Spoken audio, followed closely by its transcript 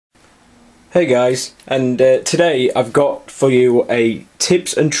Hey guys, and today I've got for you a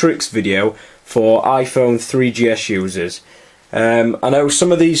tips and tricks video for iPhone 3GS users. I know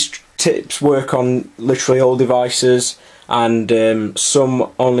some of these tips work on literally all devices, and some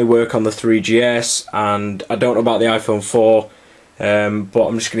only work on the 3GS, and I don't know about the iPhone 4, but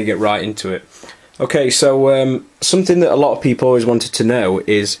I'm just going to get right into it. Okay, so something that a lot of people always wanted to know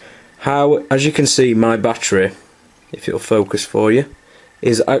is how, as you can see, my battery, if it'll focus for you,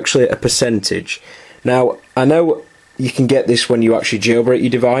 is actually a percentage. Now, I know you can get this when you actually jailbreak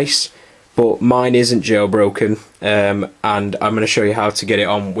your device, but mine isn't jailbroken, and I'm going to show you how to get it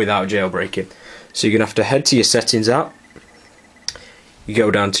on without jailbreaking. So you're going to have to head to your settings app, you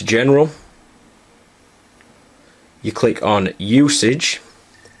go down to general, you click on usage,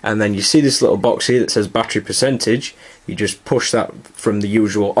 and then you see this little box here that says battery percentage. You just push that from the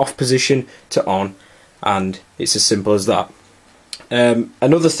usual off position to on, and it's as simple as that.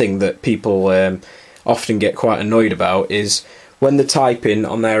 Another thing that people often get quite annoyed about is when they're typing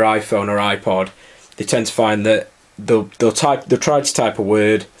on their iPhone or iPod, they tend to find that they'll try to type a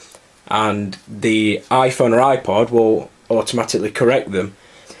word, and the iPhone or iPod will automatically correct them.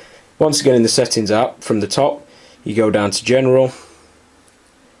 Once again, in the settings app, from the top, you go down to general,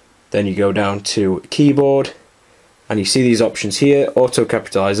 then you go down to keyboard, and you see these options here. Auto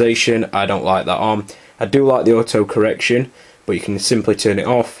capitalization, I don't like that on. I do like the auto correction, but you can simply turn it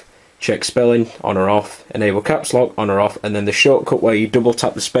off. Check spelling, on or off. Enable caps lock, on or off. And then the shortcut where you double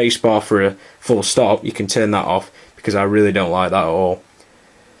tap the space bar for a full stop, you can turn that off, because I really don't like that at all.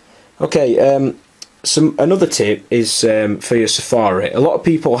 Okay, another tip is for your Safari. A lot of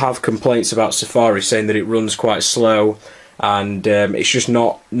people have complaints about Safari, saying that it runs quite slow, and it's just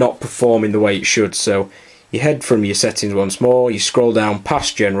not performing the way it should. So you head from your settings once more, you scroll down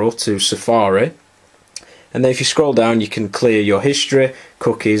past general to Safari, and then if you scroll down, you can clear your history,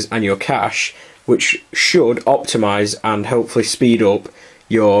 cookies, and your cache, which should optimize and hopefully speed up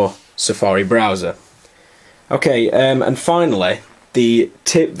your Safari browser. Okay, and finally, the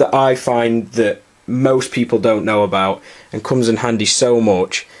tip that I find that most people don't know about and comes in handy so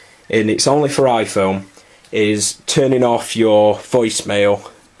much, and it's only for iPhone, is turning off your voicemail.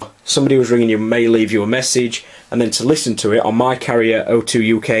 Somebody who's ringing you may leave you a message, and then to listen to it, on my carrier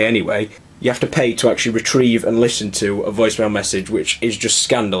O2 UK anyway, you have to pay to actually retrieve and listen to a voicemail message, which is just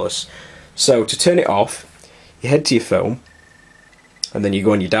scandalous. So to turn it off, you head to your phone, and then you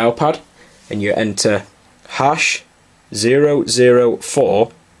go on your dial pad, and you enter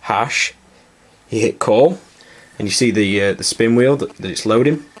 #004#. You hit call, and you see the spin wheel that it's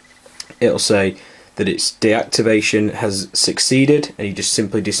loading. It'll say that its deactivation has succeeded, and you just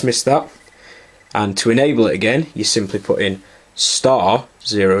simply dismiss that. And to enable it again, you simply put in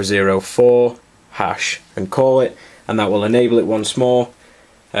 *004# and call it, and that will enable it once more.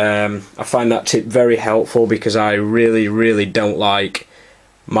 I find that tip very helpful, because I really don't like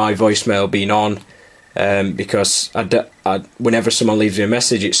my voicemail being on, because whenever someone leaves me a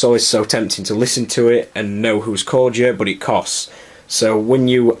message, it's always so tempting to listen to it and know who's called you, but it costs. So when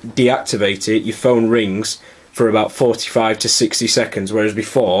you deactivate it, your phone rings for about 45 to 60 seconds, whereas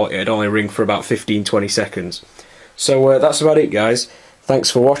before it'd only ring for about 15-20 seconds. So that's about it, guys.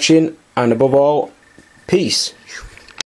 Thanks for watching, and above all, peace.